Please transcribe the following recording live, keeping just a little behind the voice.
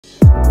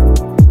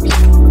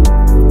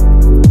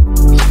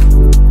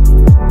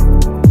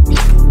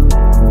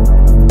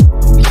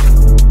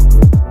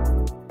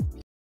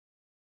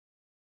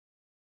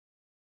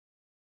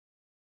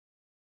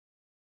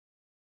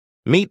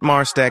Meet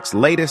Marstek's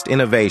latest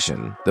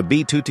innovation, the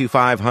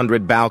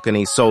𝐓𝐡𝐚𝐧𝐤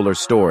balcony solar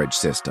storage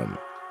system.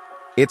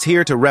 It's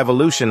here to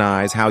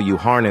revolutionize how you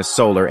harness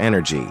solar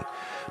energy.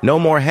 No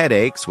more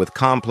headaches with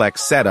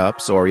complex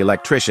setups or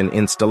electrician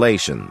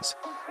installations.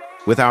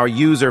 With our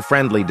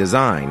user-friendly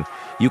design,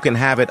 you can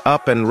have it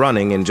up and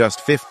running in just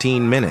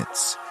 15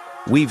 minutes.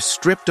 We've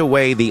stripped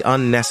away the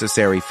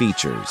unnecessary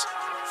features,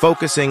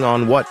 focusing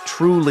on what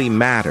truly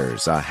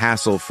matters, a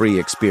hassle-free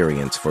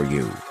experience for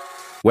you.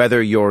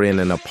 Whether you're in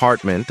an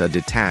apartment, a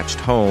detached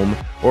home,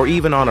 or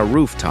even on a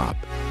rooftop,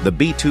 the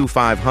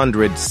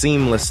𝐓𝐡𝐚𝐧𝐤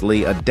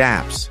seamlessly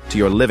adapts to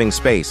your living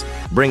space,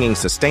 bringing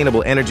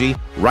sustainable energy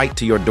right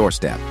to your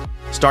doorstep.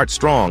 Start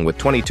strong with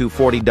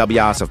 2240 W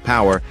of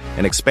power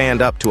and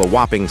expand up to a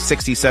whopping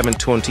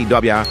 6720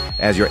 W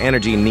as your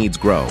energy needs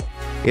grow.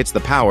 It's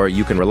the power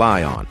you can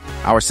rely on.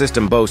 Our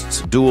system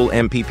boasts dual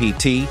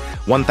MPPT,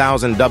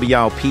 1000 W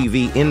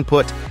PV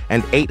input,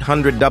 and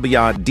 800 W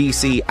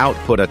DC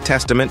output, a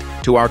testament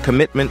to our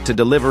commitment to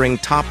delivering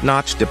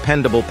top-notch,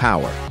 dependable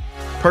power.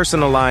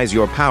 Personalize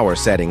your power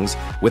settings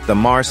with the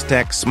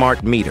Marstek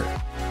smart meter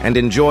and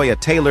enjoy a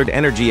tailored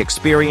energy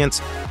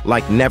experience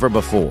like never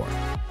before.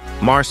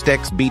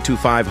 Marstek's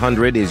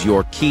𝐓𝐡𝐚𝐧𝐤 is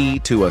your key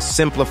to a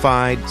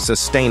simplified,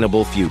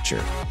 sustainable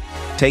future.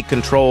 Take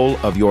control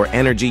of your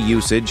energy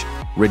usage,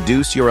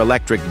 reduce your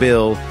electric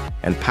bill,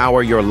 and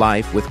power your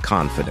life with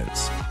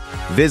confidence.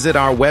 Visit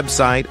our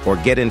website or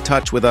get in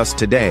touch with us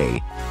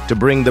today to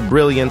bring the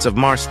brilliance of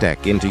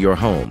Marstek into your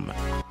home.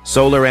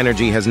 Solar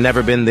energy has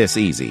never been this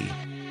easy.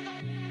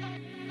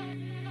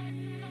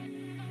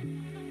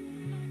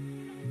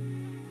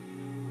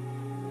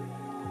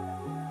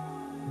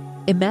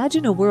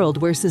 Imagine a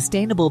world where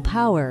sustainable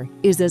power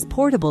is as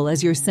portable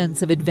as your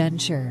sense of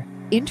adventure.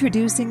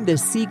 Introducing the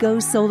Sego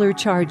Solar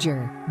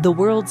Charger, the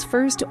world's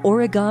first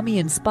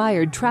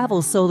origami-inspired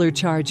travel solar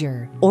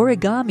charger.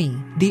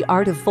 Origami, the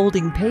art of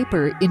folding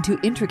paper into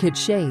intricate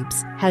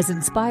shapes, has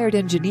inspired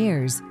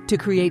engineers to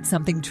create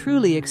something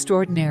truly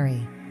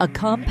extraordinary. A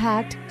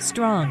compact,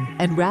 strong,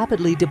 and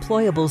rapidly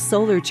deployable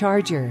solar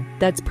charger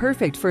that's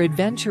perfect for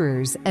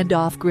adventurers and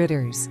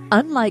off-gridders.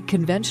 Unlike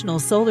conventional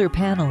solar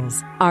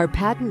panels, our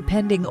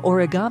patent-pending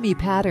origami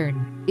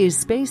pattern is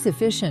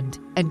space-efficient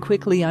and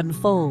quickly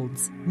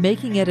unfolds,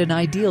 making it an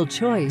ideal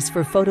choice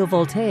for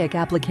photovoltaic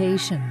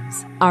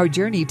applications. Our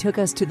journey took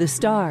us to the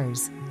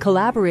stars,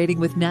 collaborating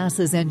with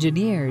NASA's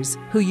engineers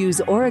who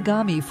use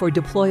origami for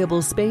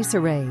deployable space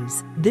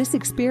arrays. This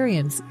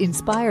experience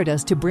inspired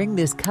us to bring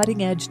this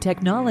cutting-edge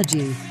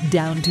technology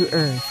down to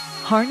Earth.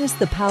 Harness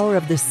the power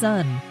of the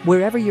sun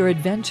wherever your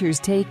adventures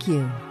take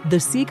you. The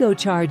Sego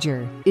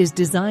Charger is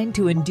designed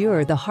to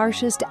endure the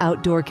harshest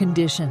outdoor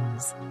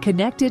conditions.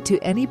 Connect it to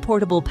any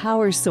portable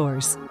power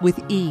source with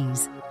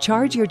ease.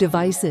 Charge your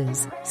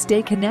devices,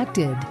 stay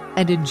connected,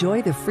 and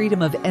enjoy the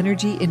freedom of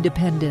energy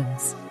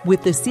independence.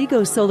 With the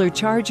Sego Solar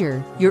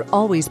Charger, you're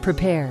always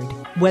prepared.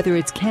 Whether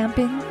it's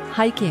camping,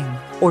 hiking,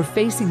 or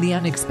facing the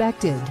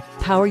unexpected,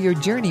 power your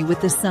journey with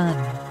the sun.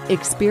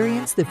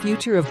 Experience the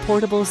future of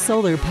portable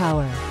solar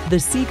power. The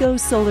Sego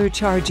Solar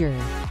Charger,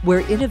 where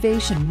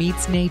innovation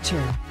meets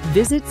nature.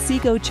 Visit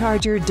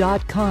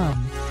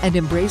SegoCharger.com and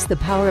embrace the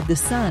power of the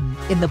sun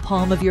in the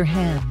palm of your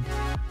hand.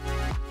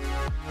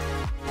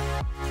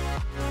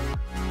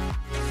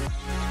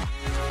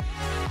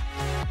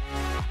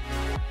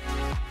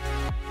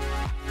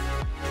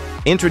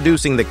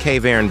 Introducing the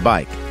𝐘𝐨𝐼𝐻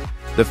bike,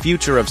 the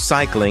future of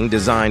cycling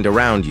designed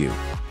around you.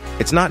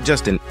 It's not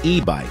just an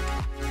e-bike.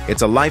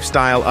 It's a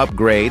lifestyle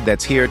upgrade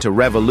that's here to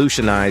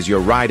revolutionize your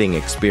riding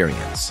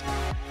experience.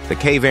 The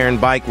𝐘𝐨𝐼𝐻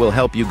bike will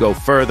help you go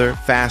further,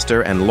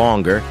 faster, and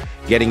longer,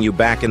 getting you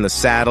back in the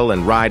saddle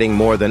and riding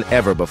more than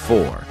ever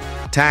before.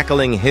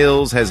 Tackling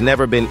hills has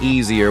never been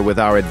easier with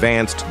our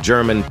advanced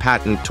German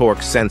patent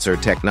torque sensor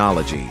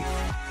technology.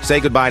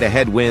 Say goodbye to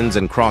headwinds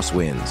and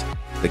crosswinds.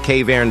 The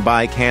𝐘𝐨𝐼𝐻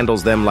bike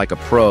handles them like a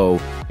pro,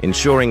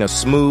 ensuring a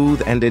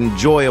smooth and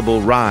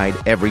enjoyable ride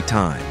every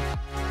time.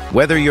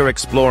 Whether you're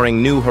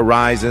exploring new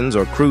horizons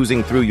or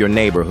cruising through your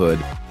neighborhood,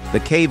 the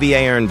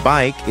𝐘𝐨𝐻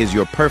bike is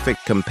your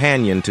perfect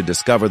companion to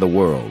discover the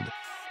world.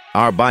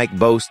 Our bike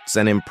boasts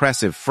an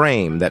impressive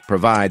frame that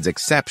provides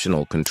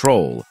exceptional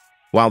control,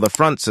 while the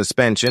front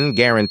suspension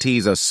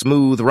guarantees a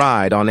smooth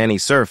ride on any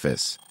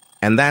surface.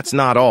 And that's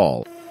not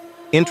all.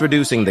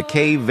 Introducing the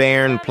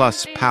𝐘𝐨𝐻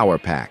Plus Power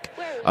Pack,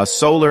 a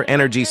solar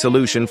energy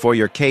solution for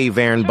your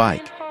𝐘𝐨𝐻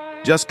bike.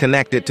 Just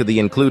connect it to the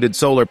included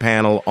solar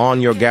panel on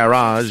your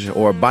garage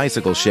or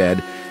bicycle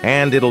shed,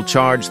 and it'll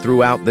charge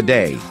throughout the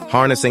day,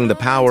 harnessing the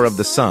power of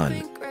the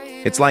sun.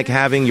 It's like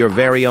having your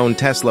very own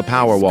Tesla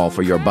Powerwall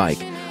for your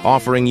bike,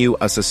 offering you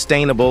a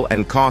sustainable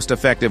and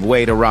cost-effective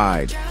way to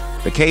ride.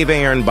 The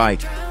𝐘𝐨𝐻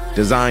bike,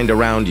 designed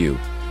around you,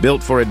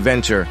 built for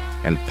adventure,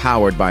 and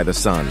powered by the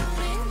sun.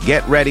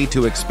 Get ready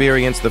to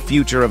experience the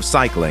future of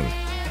cycling.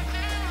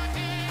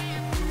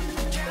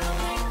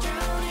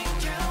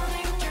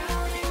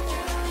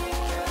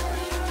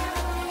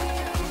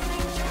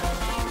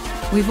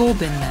 We've all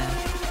been there.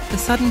 The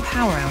sudden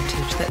power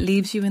outage that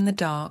leaves you in the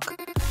dark,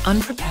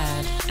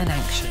 unprepared and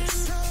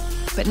anxious.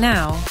 But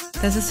now,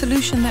 There's a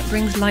solution that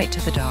brings light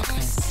to the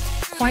darkness,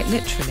 quite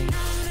literally.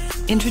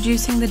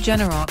 Introducing the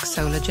𝐁𝐮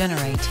solar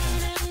generator.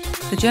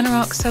 The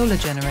𝐁𝐮 solar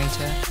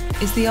generator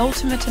is the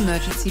ultimate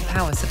emergency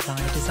power supply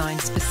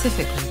designed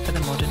specifically for the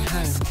modern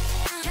home.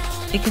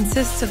 It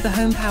consists of the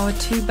Home Power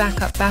 2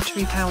 backup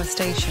battery power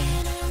station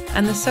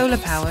and the Solar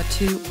Power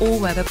 2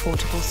 all-weather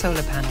portable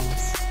solar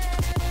panels.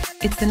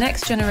 It's the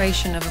next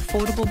generation of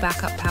affordable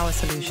backup power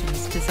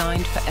solutions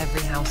designed for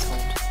every household.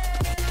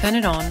 Turn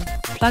it on,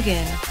 plug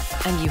in,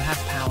 and you have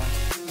power.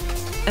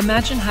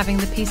 Imagine having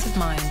the peace of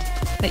mind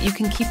that you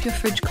can keep your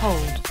fridge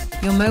cold,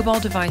 your mobile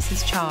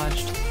devices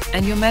charged,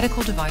 and your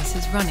medical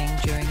devices running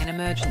during an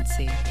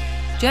emergency.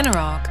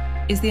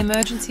 𝐁𝐮 is the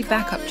emergency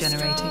backup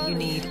generator you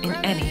need in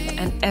any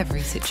and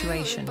every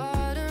situation.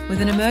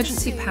 With an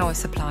emergency power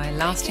supply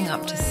lasting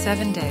up to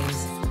 7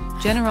 days,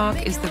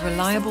 𝐁𝐮 is the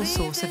reliable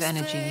source of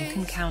energy you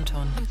can count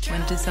on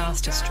when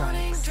disaster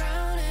strikes.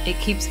 It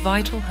keeps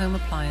vital home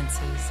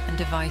appliances and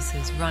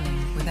devices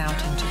running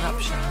without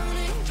interruption,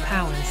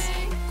 powers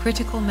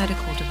critical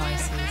medical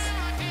devices,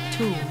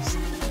 tools,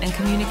 and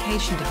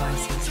communication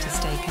devices to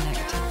stay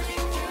connected.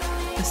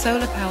 The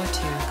Solar Power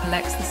 2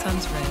 collects the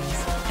sun's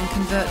rays and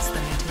converts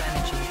them into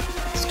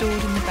energy,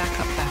 stored in the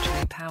backup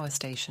battery power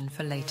station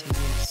for later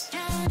use.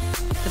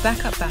 The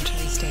backup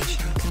battery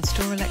station can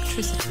store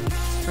electricity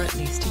for at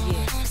least a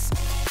year.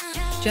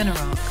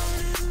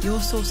 𝐁𝐮, your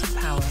source of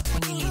power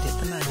when you need it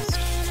the most.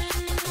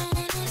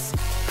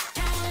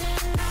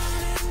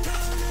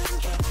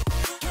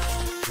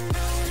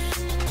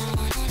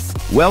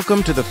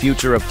 Welcome to the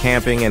future of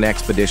camping and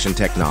expedition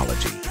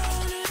technology.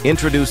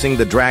 Introducing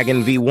the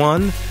Dragon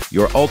V1,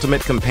 your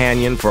ultimate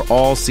companion for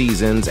all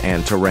seasons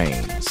and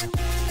terrains.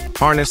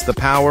 Harness the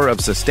power of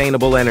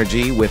sustainable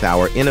energy with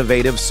our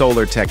innovative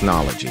solar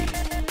technology.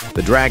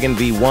 The Dragon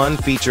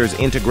V1 features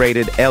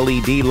integrated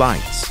LED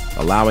lights,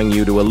 allowing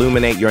you to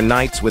illuminate your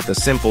nights with the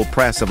simple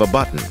press of a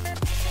button.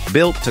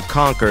 Built to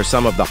conquer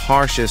some of the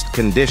harshest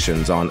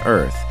conditions on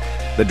Earth,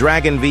 the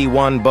Dragon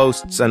V1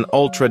 boasts an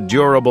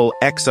ultra-durable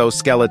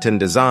exoskeleton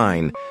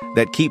design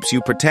that keeps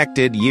you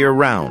protected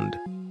year-round.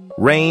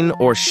 Rain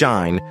or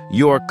shine,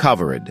 you're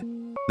covered.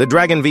 The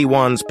Dragon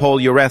V1's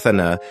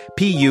polyurethane,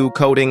 PU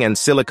coating and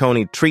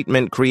silicone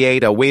treatment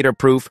create a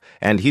waterproof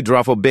and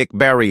hydrophobic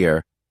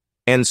barrier,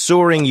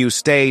 ensuring you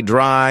stay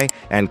dry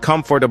and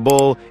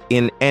comfortable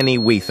in any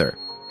weather.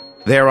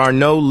 There are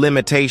no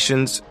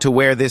limitations to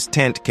where this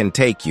tent can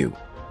take you.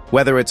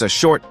 Whether it's a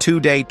short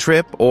 2-day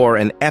trip or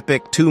an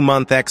epic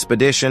 2-month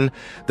expedition,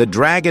 the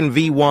Dragon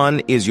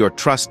V1 is your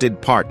trusted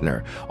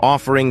partner,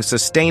 offering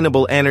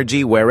sustainable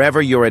energy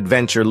wherever your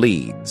adventure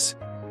leads.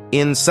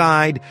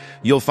 Inside,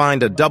 you'll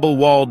find a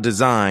double-walled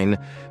design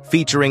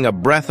featuring a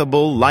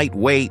breathable,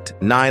 lightweight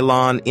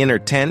nylon inner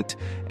tent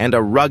and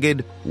a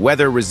rugged,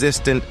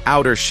 weather-resistant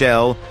outer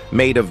shell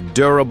made of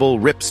durable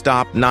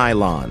ripstop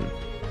nylon.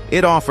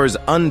 It offers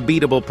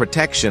unbeatable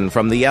protection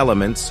from the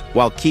elements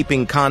while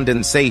keeping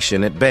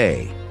condensation at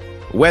bay.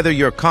 Whether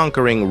you're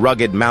conquering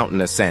rugged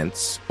mountain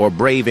ascents or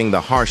braving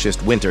the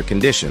harshest winter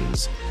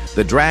conditions,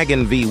 the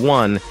Dragon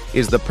V1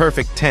 is the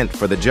perfect tent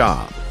for the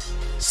job.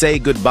 Say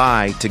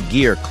goodbye to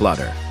gear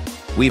clutter.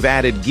 We've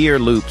added gear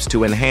loops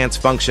to enhance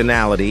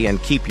functionality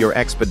and keep your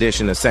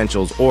expedition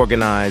essentials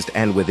organized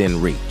and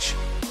within reach.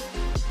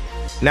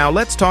 Now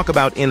let's talk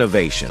about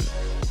innovation.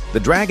 The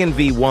Dragon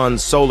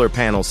V1 solar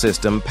panel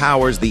system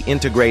powers the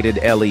integrated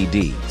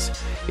LEDs.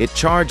 It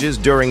charges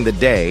during the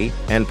day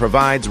and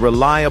provides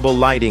reliable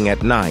lighting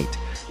at night,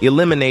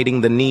 eliminating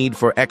the need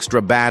for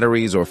extra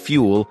batteries or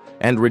fuel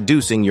and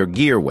reducing your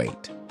gear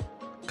weight.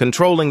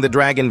 Controlling the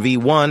Dragon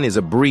V1 is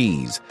a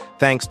breeze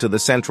thanks to the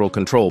central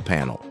control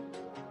panel.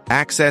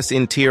 Access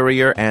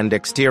interior and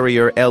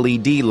exterior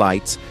LED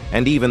lights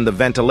and even the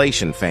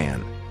ventilation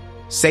fan.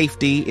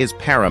 Safety is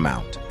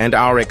paramount, and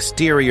our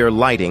exterior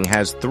lighting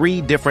has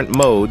 3 different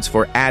modes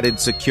for added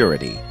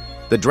security.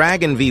 The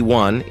Dragon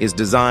V1 is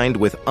designed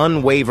with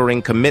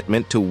unwavering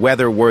commitment to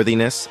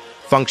weatherworthiness,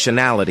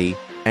 functionality,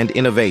 and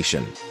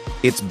innovation.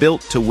 It's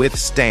built to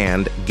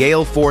withstand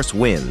gale force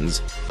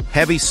winds,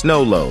 heavy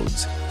snow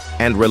loads,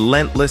 and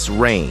relentless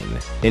rain,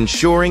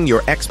 ensuring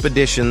your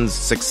expedition's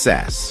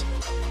success.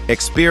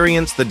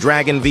 Experience the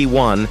Dragon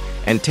V1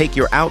 and take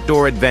your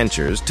outdoor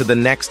adventures to the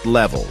next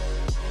level.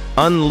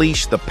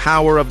 Unleash the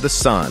power of the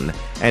sun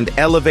and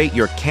elevate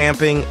your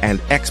camping and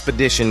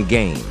expedition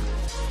game.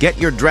 Get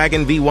your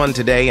Dragon V1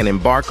 today and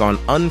embark on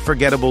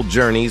unforgettable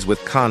journeys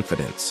with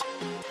confidence.